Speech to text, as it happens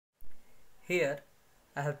Here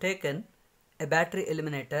I have taken a battery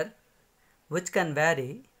eliminator which can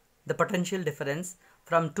vary the potential difference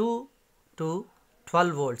from 2 to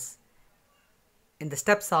 12 volts in the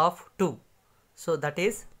steps of 2. So that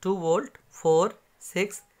is 2 volt, 4,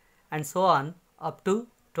 6 and so on up to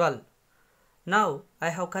 12. Now I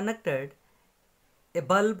have connected a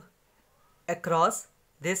bulb across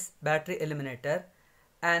this battery eliminator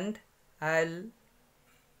and I'll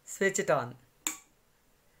switch it on.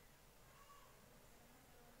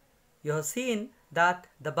 You have seen that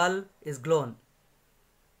the bulb is glown.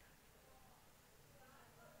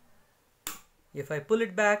 If I pull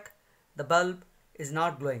it back, the bulb is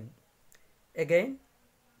not glowing. Again,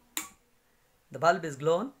 the bulb is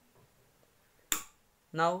glown.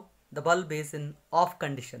 Now the bulb is in off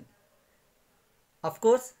condition. Of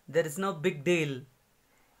course, there is no big deal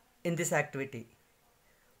in this activity,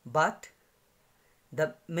 but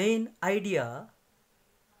the main idea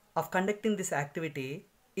of conducting this activity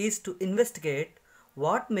is to investigate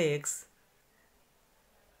what makes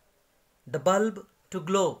the bulb to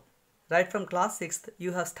glow. Right from class 6th,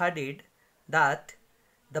 you have studied that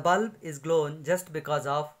the bulb is glown just because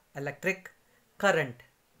of electric current.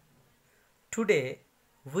 Today,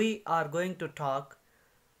 we are going to talk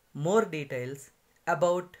more details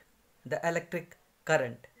about the electric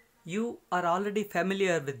current. You are already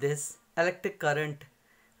familiar with this electric current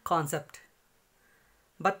concept,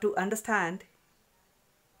 but to understand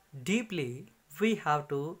deeply, we have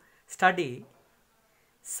to study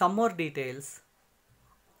some more details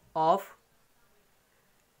of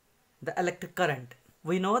the electric current.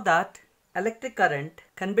 We know that electric current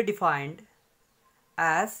can be defined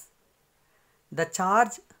as the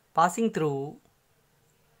charge passing through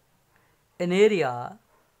an area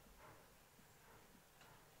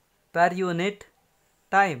per unit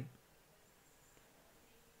time.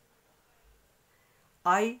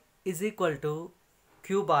 I is equal to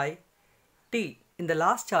Q by T. In the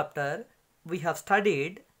last chapter, we have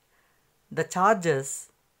studied the charges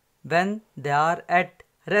when they are at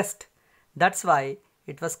rest. That's why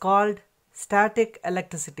it was called static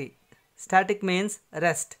electricity. Static means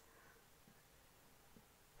rest.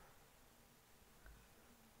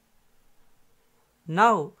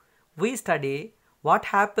 Now we study what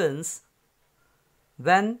happens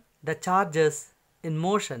when the charge is in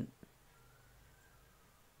motion.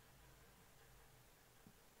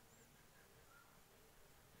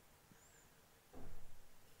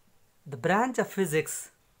 The branch of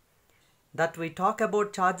physics that we talk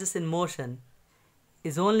about charges in motion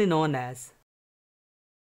is only known as.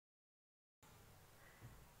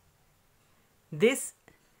 This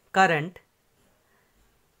current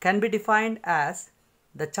can be defined as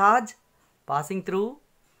the charge passing through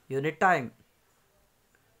unit time.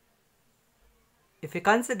 If you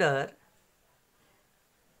consider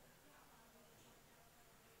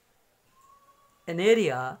an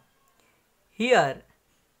area here,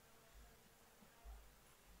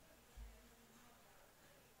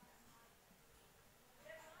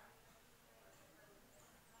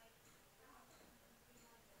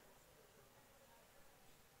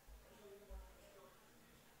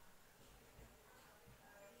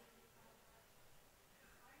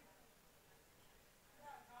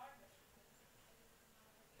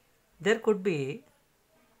 there could be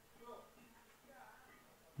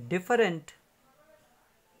different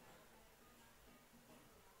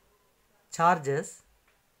charges,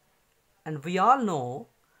 and we all know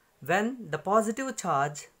when the positive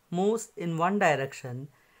charge moves in one direction,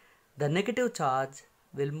 the negative charge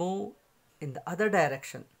will move in the other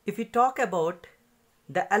direction. If we talk about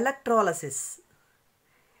the electrolysis,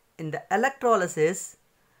 in the electrolysis,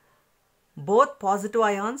 both positive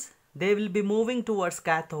ions, they will be moving towards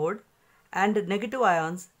cathode and negative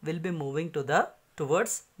ions will be moving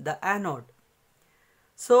towards the anode.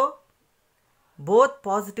 So both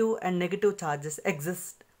positive and negative charges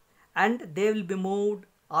exist and they will be moved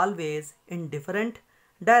always in different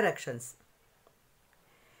directions.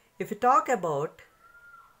 If we talk about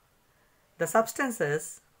the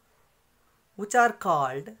substances which are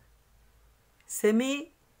called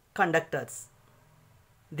semiconductors,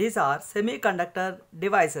 these are semiconductor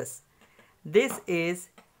devices. This is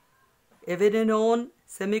a very known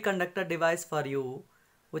semiconductor device for you,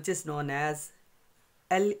 which is known as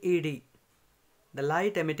LED, the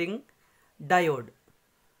light emitting diode.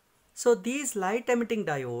 So these light emitting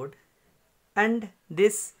diode and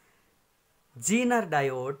this Zener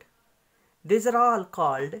diode, these are all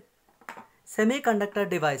called semiconductor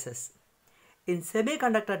devices. In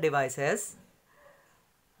semiconductor devices,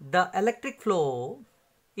 the electric flow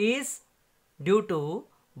is due to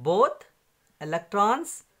both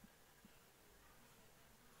electrons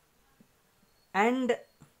and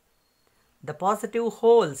the positive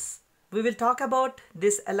holes. We will talk about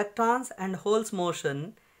this electrons and holes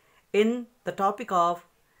motion in the topic of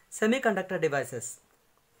semiconductor devices.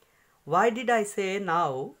 Why did I say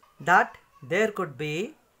now that there could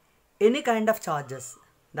be any kind of charges?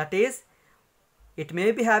 That is, it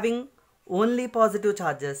may be having only positive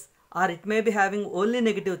charges, or it may be having only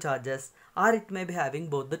negative charges, or it may be having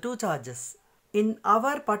both the two charges. In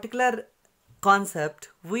our particular concept,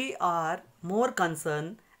 we are more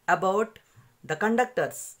concerned about the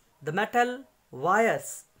conductors, the metal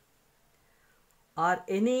wires, or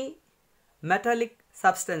any metallic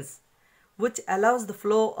substance which allows the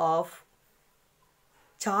flow of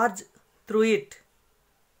charge through it.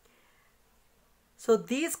 So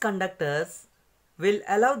these conductors will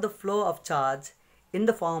allow the flow of charge in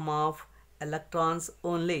the form of electrons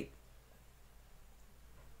only.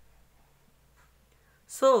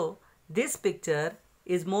 So this picture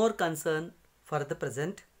is more concerned for the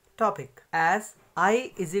present topic, as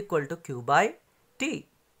I is equal to Q by T.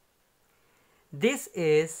 This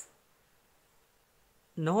is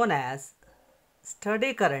known as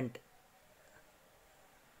steady current.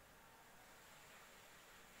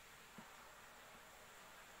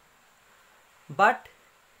 But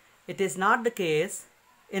it is not the case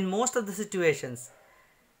in most of the situations.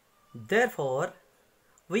 Therefore,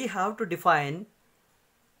 we have to define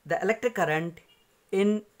the electric current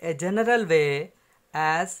in a general way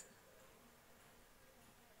as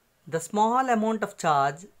the small amount of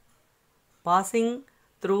charge passing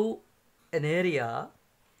through an area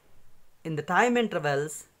in the time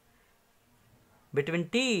intervals between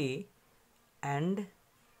t and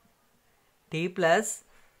t plus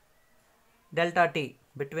delta t,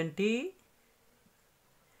 between t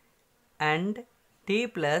and t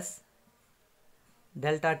plus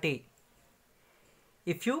delta t.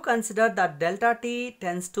 If you consider that delta t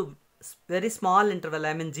tends to very small interval,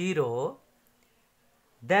 I mean 0,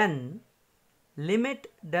 then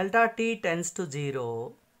limit delta t tends to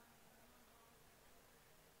 0,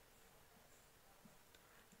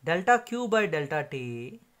 delta q by delta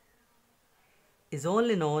t is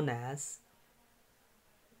only known as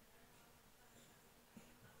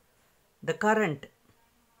the current,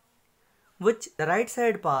 which the right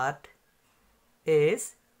side part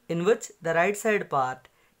is, in which the right side part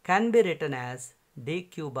can be written as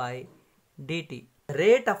dq by dt,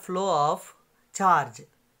 rate of flow of charge.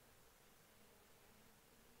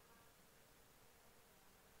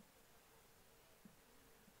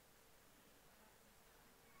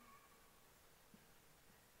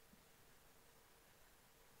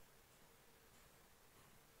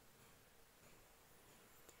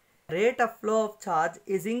 Rate of flow of charge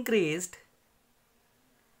is increased,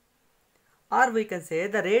 or we can say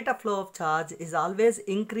the rate of flow of charge is always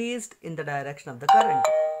increased in the direction of the current.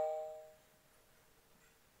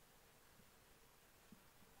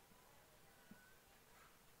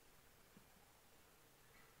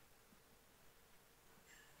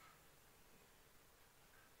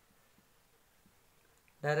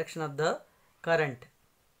 Direction of the current.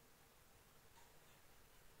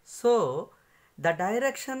 So the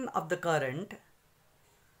direction of the current,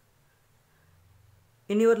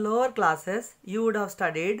 in your lower classes you would have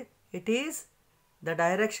studied, it is the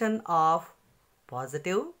direction of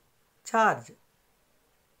positive charge.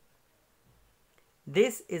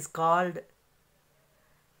 This is called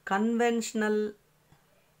conventional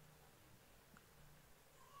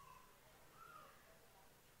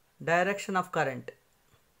direction of current.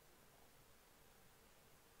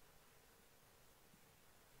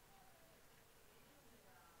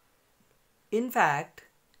 In fact,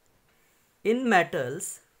 in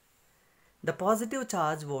metals, the positive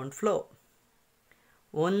charge won't flow.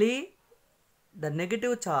 Only the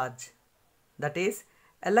negative charge, that is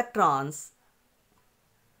electrons,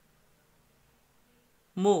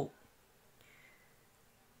 move.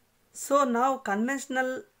 So now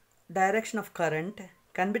conventional direction of current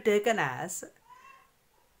can be taken as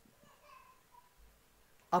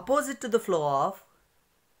opposite to the flow of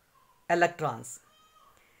electrons.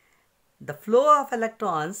 The flow of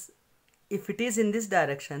electrons, if it is in this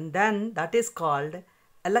direction, then that is called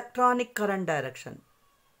electronic current direction.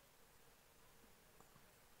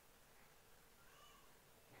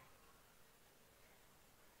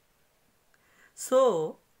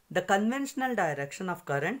 So the conventional direction of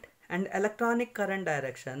current and electronic current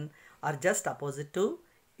direction are just opposite to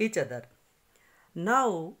each other.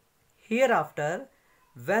 Now hereafter,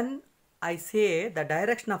 when I say the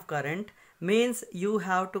direction of current, means you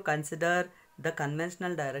have to consider the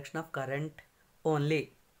conventional direction of current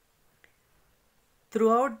only.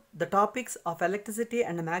 Throughout the topics of electricity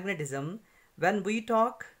and magnetism, when we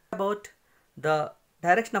talk about the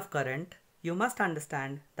direction of current, you must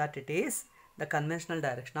understand that it is the conventional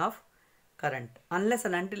direction of current unless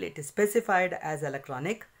and until it is specified as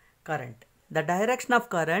electronic current. The direction of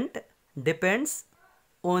current depends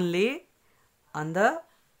only on the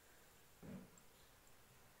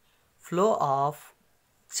flow of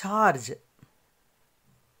charge.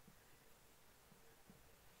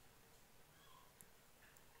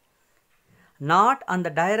 Not on the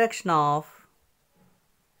direction of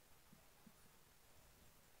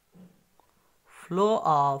flow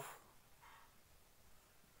of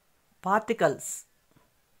particles.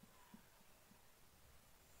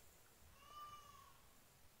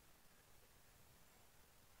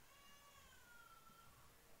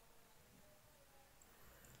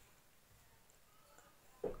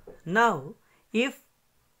 Now, if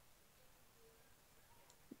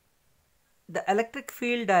the electric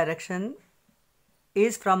field direction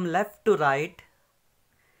is from left to right,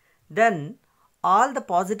 then all the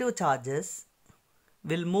positive charges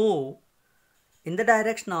will move in the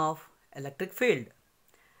direction of electric field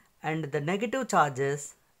and the negative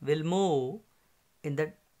charges will move in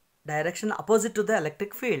the direction opposite to the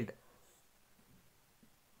electric field.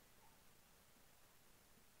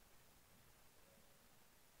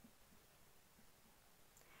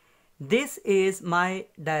 This is my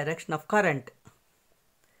direction of current.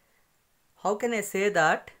 How can I say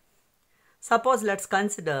that? Suppose let's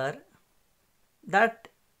consider that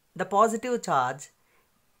the positive charge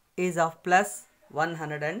is of plus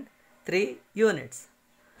 103 units.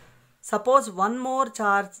 Suppose one more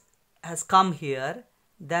charge has come here,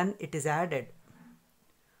 then it is added.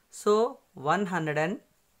 So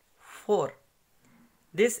 104.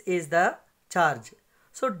 This is the charge.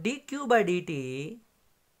 So dq by dt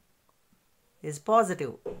is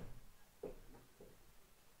positive.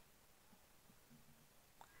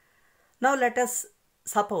 Now let us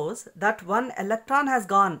suppose that one electron has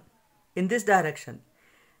gone in this direction.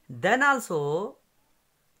 Then also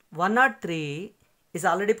 103 is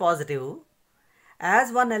already positive.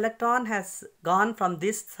 As one electron has gone from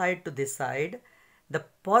this side to this side, the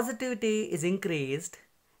positivity is increased.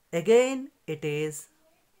 Again it is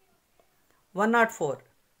 104.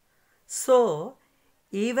 So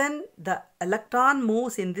even the electron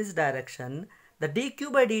moves in this direction, the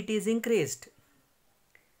dq by dt is increased.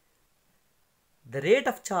 The rate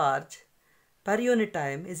of charge per unit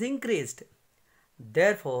time is increased.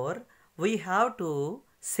 Therefore, we have to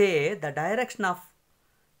say the direction of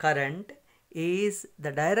current is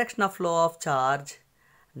the direction of flow of charge,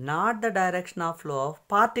 not the direction of flow of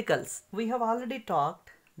particles. We have already talked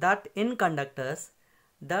that in conductors,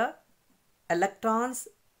 the electrons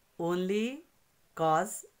only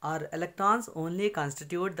cause or electrons only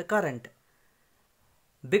constitute the current,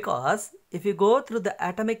 because if you go through the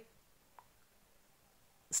atomic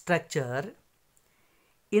structure,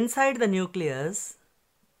 inside the nucleus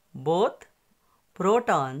both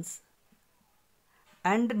protons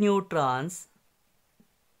and neutrons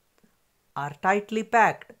are tightly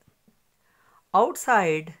packed.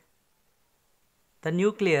 Outside the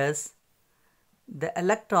nucleus, the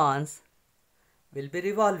electrons will be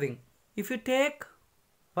revolving. If you take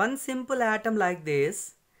one simple atom like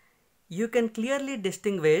this, you can clearly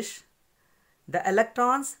distinguish the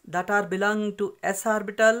electrons that are belonging to s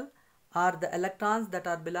orbital or the electrons that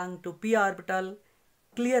are belonging to p orbital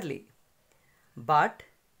clearly. But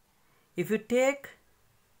if you take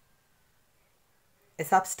a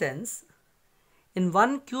substance, in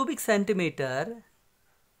 1 cubic centimeter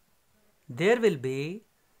there will be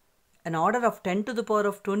an order of 10 to the power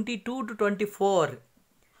of 22 to 24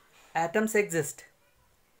 atoms exist.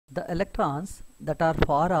 The electrons that are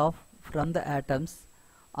far off from the atoms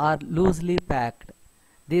are loosely packed.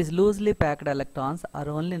 These loosely packed electrons are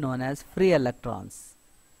only known as free electrons.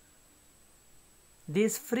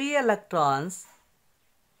 These free electrons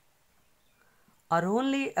are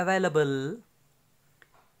only available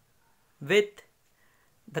with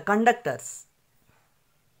the conductors.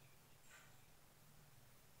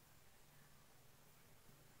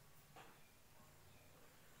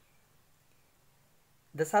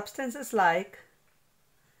 The substances like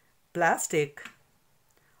plastic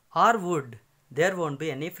or wood, there won't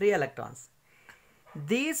be any free electrons.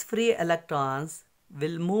 These free electrons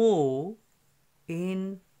will move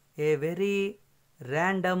in a very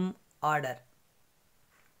random order.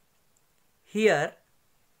 Here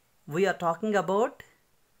we are talking about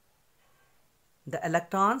the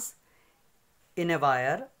electrons in a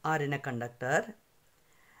wire or in a conductor,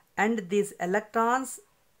 and these electrons,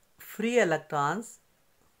 free electrons,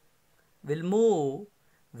 will move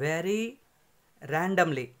very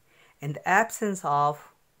randomly in the absence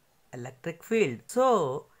of electric field.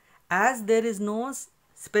 So As there is no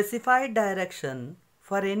specified direction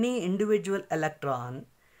for any individual electron,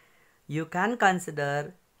 you can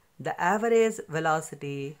consider the average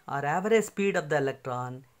velocity or average speed of the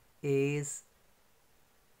electron is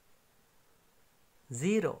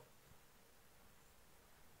 0.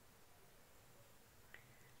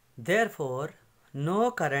 Therefore,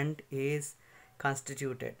 no current is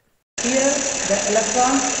constituted. Here the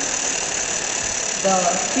electrons, the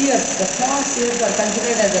small spheres are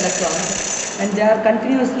considered as electrons and they are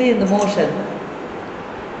continuously in the motion.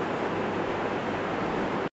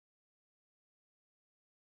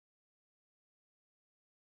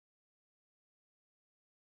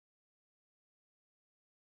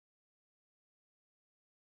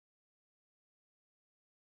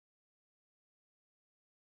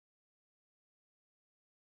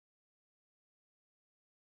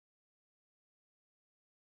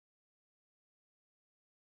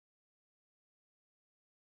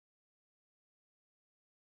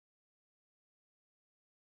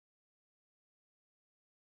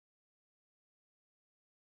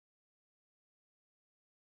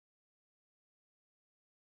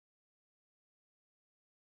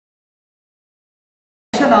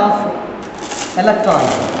 Of electrons.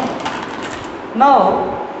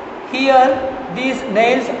 Now here these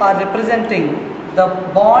nails are representing the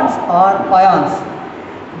bonds or ions.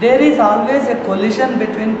 There is always a collision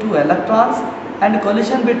between two electrons and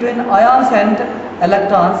collision between ions and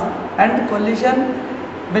electrons and collision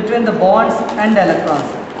between the bonds and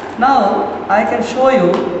electrons. Now I can show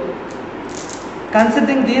you,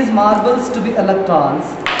 considering these marbles to be electrons,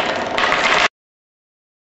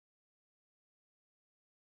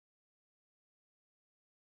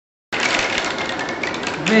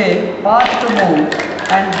 way path to move,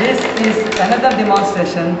 and this is another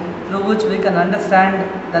demonstration through which we can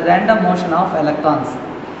understand the random motion of electrons.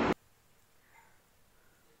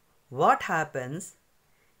 What happens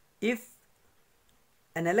if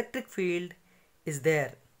an electric field is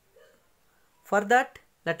there? For that,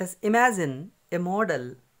 let us imagine a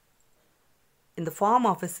model in the form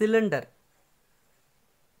of a cylinder.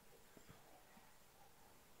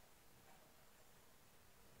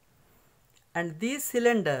 And this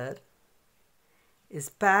cylinder is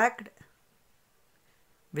packed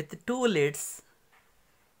with two lids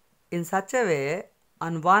in such a way,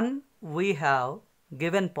 on one we have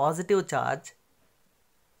given positive charge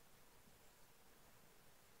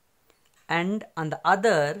and on the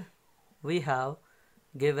other we have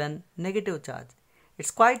given negative charge.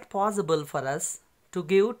 It's quite possible for us to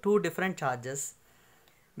give two different charges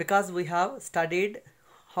because we have studied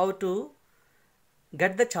how to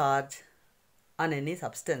get the charge on any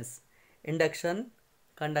substance, induction,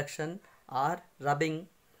 conduction or rubbing.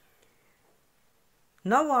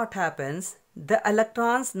 Now what happens? The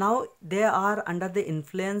electrons, now they are under the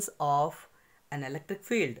influence of an electric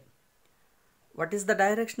field. What is the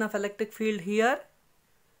direction of electric field here?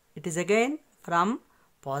 It is again from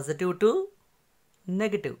positive to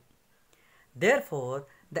negative. Therefore,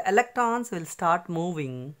 the electrons will start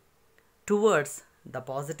moving towards the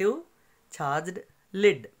positive charged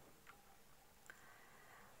lid.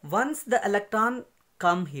 Once the electron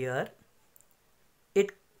come here, it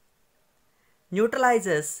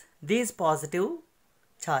neutralizes these positive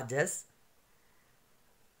charges.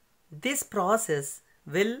 This process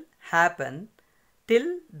will happen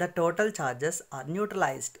till the total charges are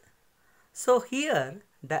neutralized. So here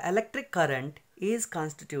the electric current is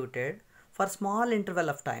constituted for small interval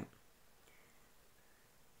of time.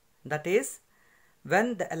 That is,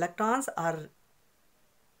 when the electrons are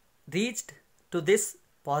reached to this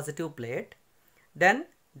positive plate, then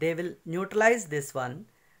they will neutralize this one,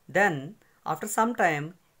 then after some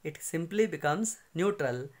time it simply becomes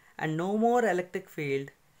neutral and no more electric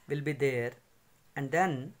field will be there, and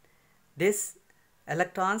then this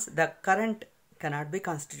electrons, the current cannot be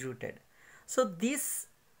constituted. So this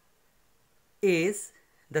is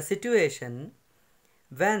the situation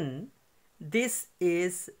when this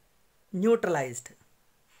is neutralized.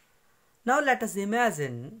 Now let us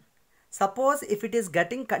imagine, suppose if it is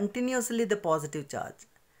getting continuously the positive charge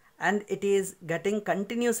and it is getting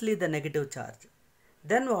continuously the negative charge,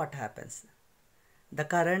 then what happens? The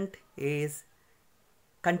current is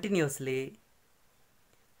continuously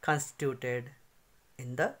constituted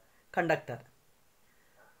in the conductor.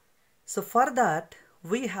 So for that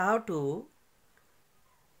we have to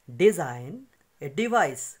design a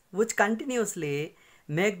device which continuously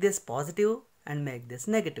make this positive and make this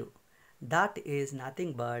negative. That is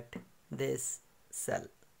nothing but this cell.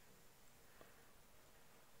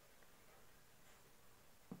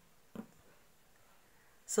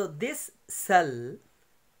 So this cell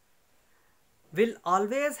will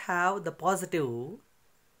always have the positive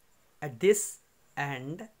at this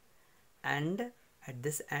end, and at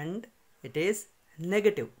this end it is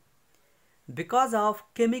negative. Because of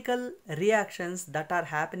chemical reactions that are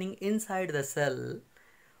happening inside the cell,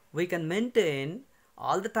 we can maintain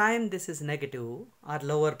all the time this is negative or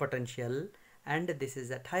lower potential and this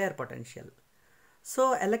is at higher potential.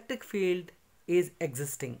 So electric field is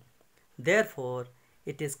existing. Therefore,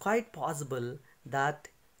 it is quite possible that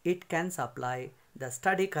it can supply the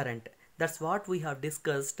steady current. That's what we have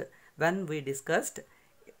discussed when we discussed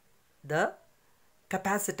the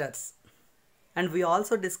capacitors. And we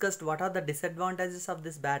also discussed what are the disadvantages of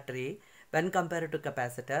this battery when compared to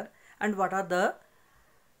capacitor, and what are the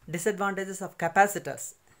disadvantages of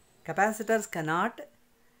capacitors. Capacitors cannot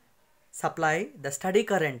supply the steady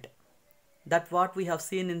current. That's what we have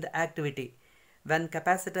seen in the activity. When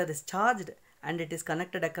capacitor is charged and it is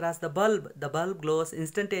connected across the bulb glows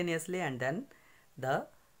instantaneously and then the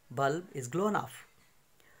bulb is blown off.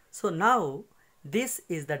 So now this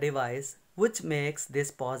is the device which makes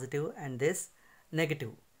this positive and this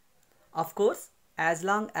negative. Of course, as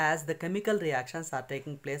long as the chemical reactions are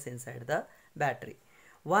taking place inside the battery.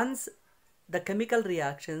 Once the chemical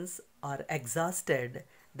reactions are exhausted,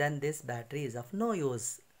 then this battery is of no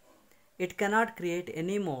use. It cannot create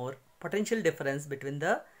any more potential difference between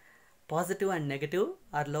the positive and negative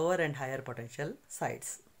or lower and higher potential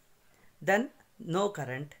sides. Then no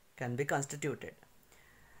current can be constituted.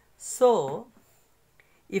 So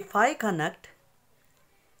if I connect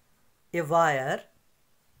a wire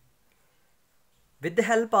with the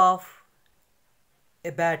help of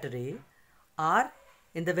a battery, or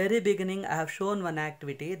in the very beginning I have shown one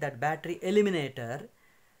activity, that battery eliminator,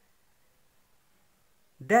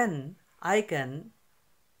 then I can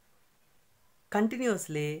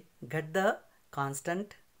continuously get the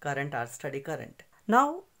constant current or steady current.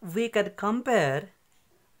 Now we can compare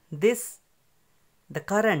this, the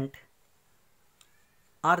current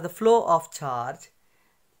or the flow of charge,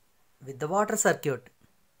 with the water circuit.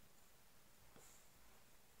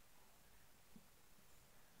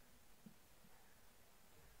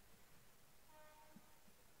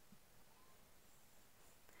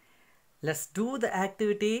 Let's do the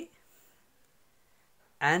activity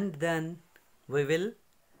and then we will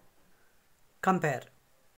compare.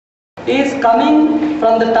 Is coming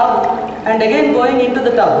from the tub and again going into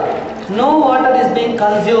the tub. No water is being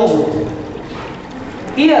consumed.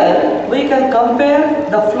 Here we can compare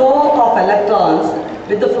the flow of electrons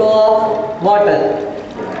with the flow of water.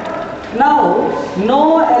 Now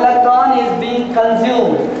no electron is being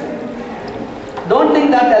consumed. Don't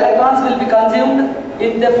think that electrons will be consumed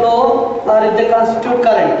in the flow or if they constitute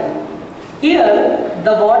current. Here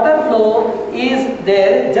the water flow is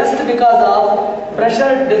there just because of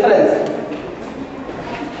pressure difference.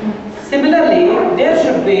 Similarly, there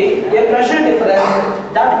should be a pressure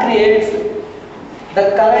difference that creates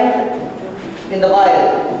the current in the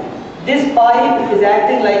wire. This pipe is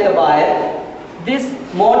acting like a wire. This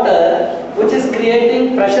motor which is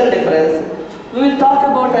creating pressure difference. We will talk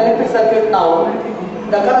about electric circuit now.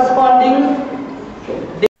 The corresponding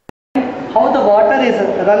how the water is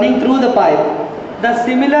running through the pipe. The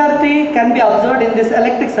similarity can be observed in this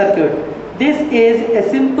electric circuit. This is a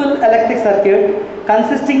simple electric circuit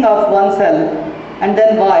consisting of one cell and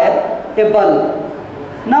then wire, a bulb.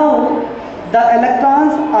 Now the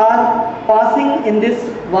electrons are passing in this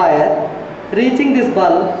wire, reaching this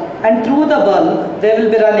bulb, and through the bulb they will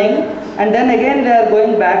be running, and then again they are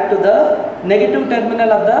going back to the negative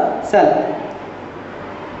terminal of the cell.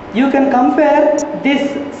 You can compare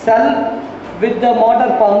this cell with the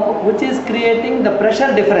motor pump which is creating the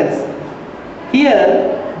pressure difference.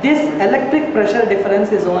 Here this electric pressure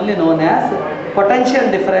difference is only known as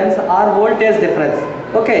potential difference or voltage difference.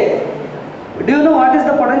 Okay. Do you know what is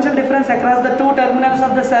the potential difference across the two terminals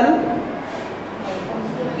of the cell?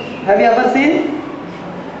 Have you ever seen?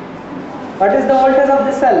 What is the voltage of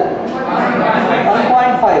the cell?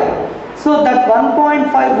 1.5. So that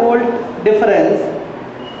 1.5 volt difference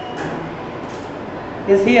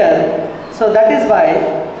is here. So that is why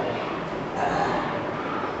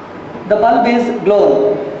the bulb is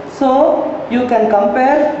glown. So you can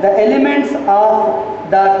compare the elements of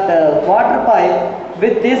that water pipe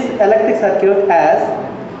with this electric circuit as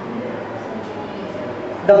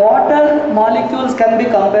the water molecules can be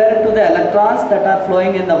compared to the electrons that are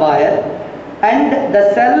flowing in the wire, and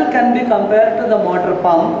the cell can be compared to the motor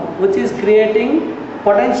pump which is creating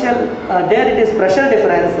potential, there it is pressure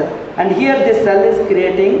difference, and here this cell is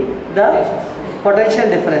creating the potential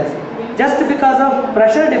difference. just because of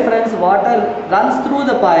pressure difference water runs through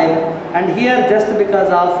the pipe, and here just because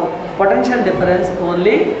of potential difference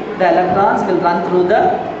only the electrons will run through the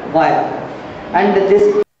wire. And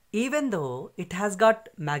this, even though it has got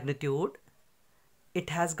magnitude,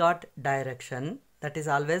 it has got direction, that is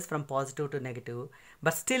always from positive to negative,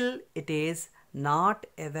 but still it is not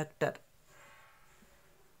a vector.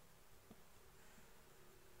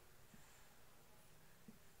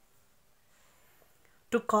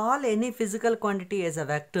 To call any physical quantity as a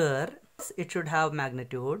vector, it should have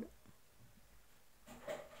magnitude,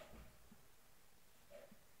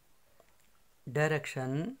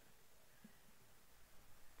 direction.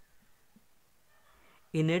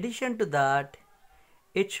 In addition to that,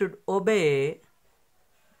 it should obey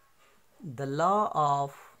the law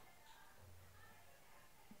of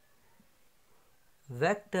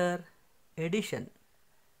vector addition.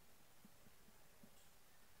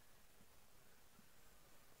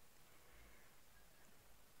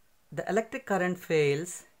 The electric current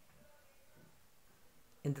fails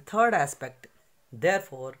in the third aspect.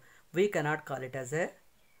 Therefore, we cannot call it as a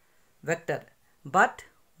vector, but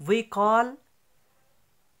we call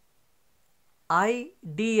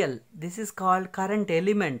ideal. This is called current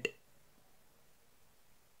element.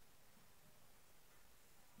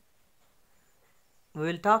 We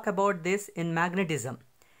will talk about this in magnetism.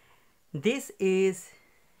 This is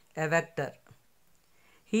a vector.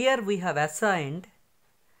 Here we have assigned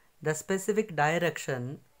the specific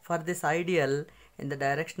direction for this ideal in the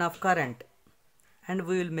direction of current, and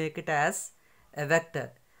we will make it as a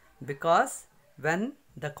vector, because when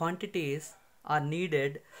the quantities are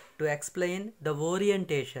needed to explain the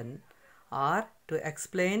orientation or to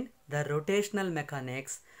explain the rotational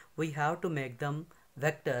mechanics, we have to make them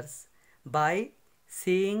vectors by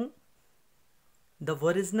seeing the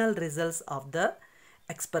original results of the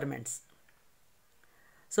experiments.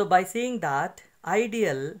 So by seeing that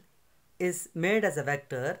ideal is made as a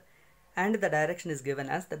vector and the direction is given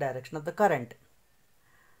as the direction of the current.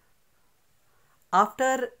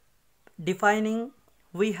 After defining,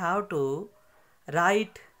 we have to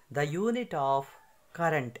write the unit of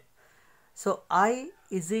current. So I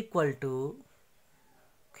is equal to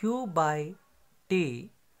Q by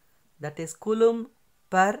T, that is Coulomb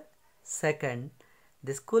per second.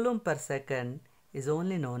 This Coulomb per second is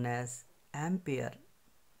only known as ampere,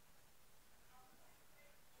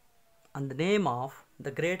 on the name of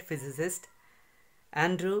the great physicist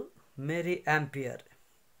Andrew Mary Ampere,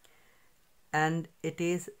 and it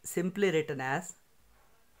is simply written as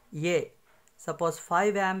A. Suppose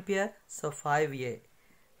 5 ampere, so 5A,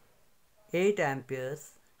 8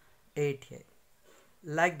 amperes, 8A.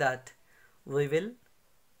 Like that we will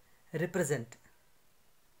represent.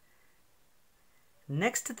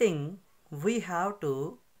 Next thing, we have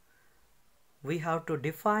to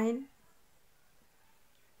define,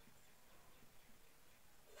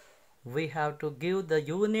 we have to give the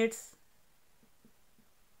units,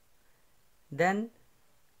 then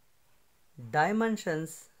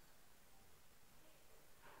dimensions,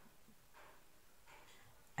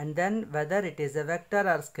 and then whether it is a vector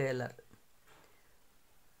or scalar.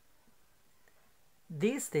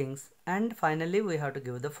 These things, and finally we have to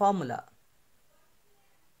give the formula.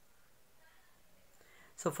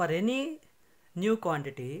 So for any new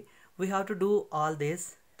quantity, we have to do all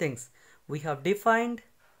these things. We have defined,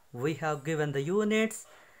 we have given the units,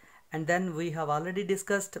 and then we have already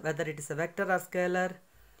discussed whether it is a vector or scalar.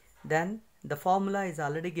 Then the formula is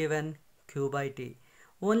already given, Q by T.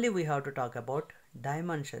 Only we have to talk about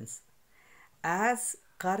dimensions. As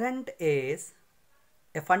current is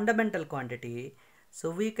a fundamental quantity,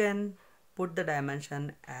 so we can put the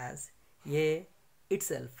dimension as A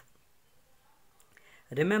itself.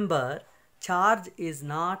 Remember, charge is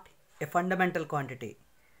not a fundamental quantity.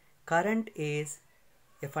 Current is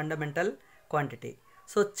a fundamental quantity.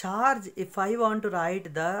 So charge, if I want to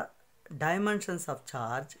write the dimensions of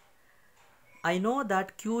charge, I know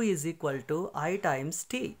that Q is equal to I times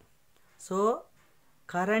T. So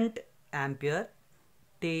current ampere,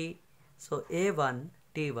 T, so A1,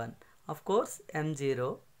 T1. Of course,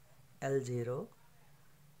 M0, L0,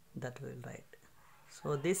 that we will write.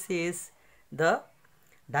 So this is the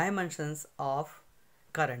dimensions of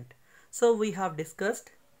current. So we have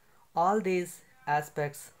discussed all these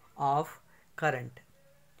aspects of current.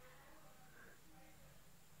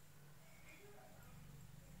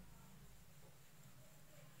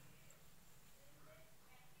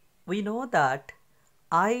 We know that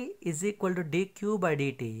I is equal to dq by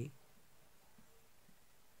dt,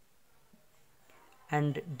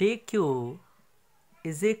 and dq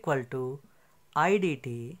is equal to I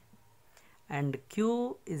dt, and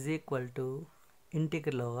q is equal to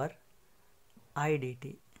integral over I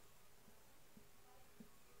dt.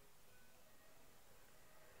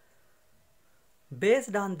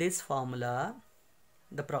 Based on this formula,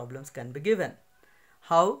 the problems can be given.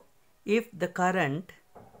 How? If the current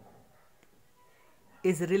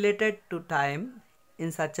is related to time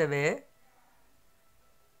in such a way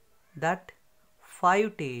that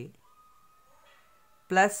 5t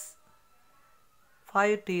plus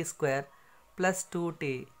 5t square plus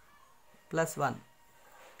 2t plus 1,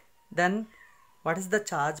 then what is the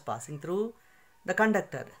charge passing through the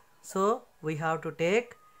conductor? So we have to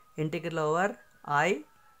take integral over I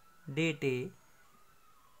dt,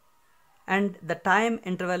 and the time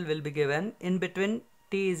interval will be given in between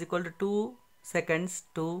t is equal to 2 seconds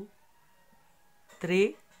to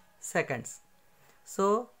 3 seconds.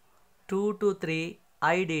 So 2 to 3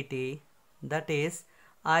 I dt, that is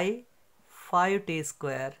I 5t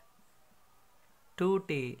square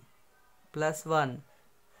 2t plus 1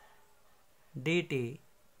 dt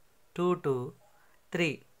 2 to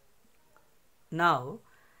 3. Now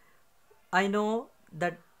I know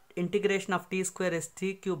that integration of t square is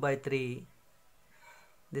t cube by 3.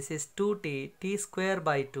 This is 2t, t square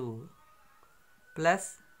by 2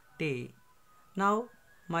 plus t. Now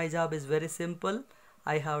my job is very simple.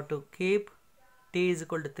 I have to keep t is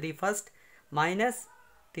equal to 3 first minus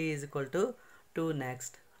t is equal to 2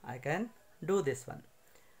 next. I can do this one.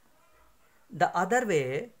 The other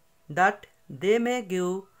way, that they may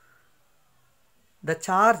give the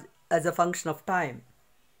charge as a function of time.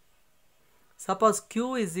 Suppose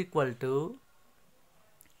q is equal to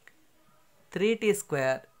 3t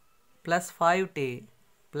square plus 5t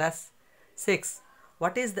plus 6.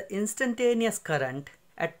 What is the instantaneous current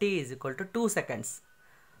at t is equal to 2 seconds?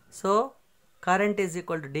 So current is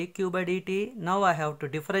equal to dq by dt. Now I have to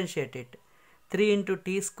differentiate it. 3 into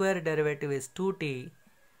t square derivative is 2t,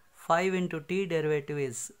 5 into t derivative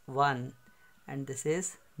is 1, and this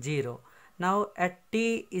is 0. Now at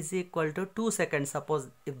t is equal to 2 seconds, suppose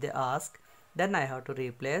if they ask, then I have to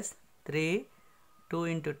replace 3, 2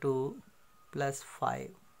 into 2 plus 5.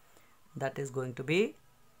 That is going to be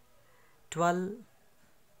 12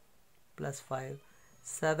 plus 5,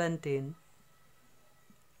 17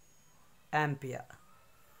 ampere.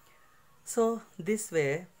 So this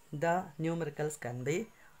way the numericals can be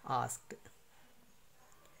asked.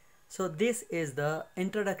 So this is the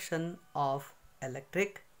introduction of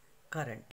electric current.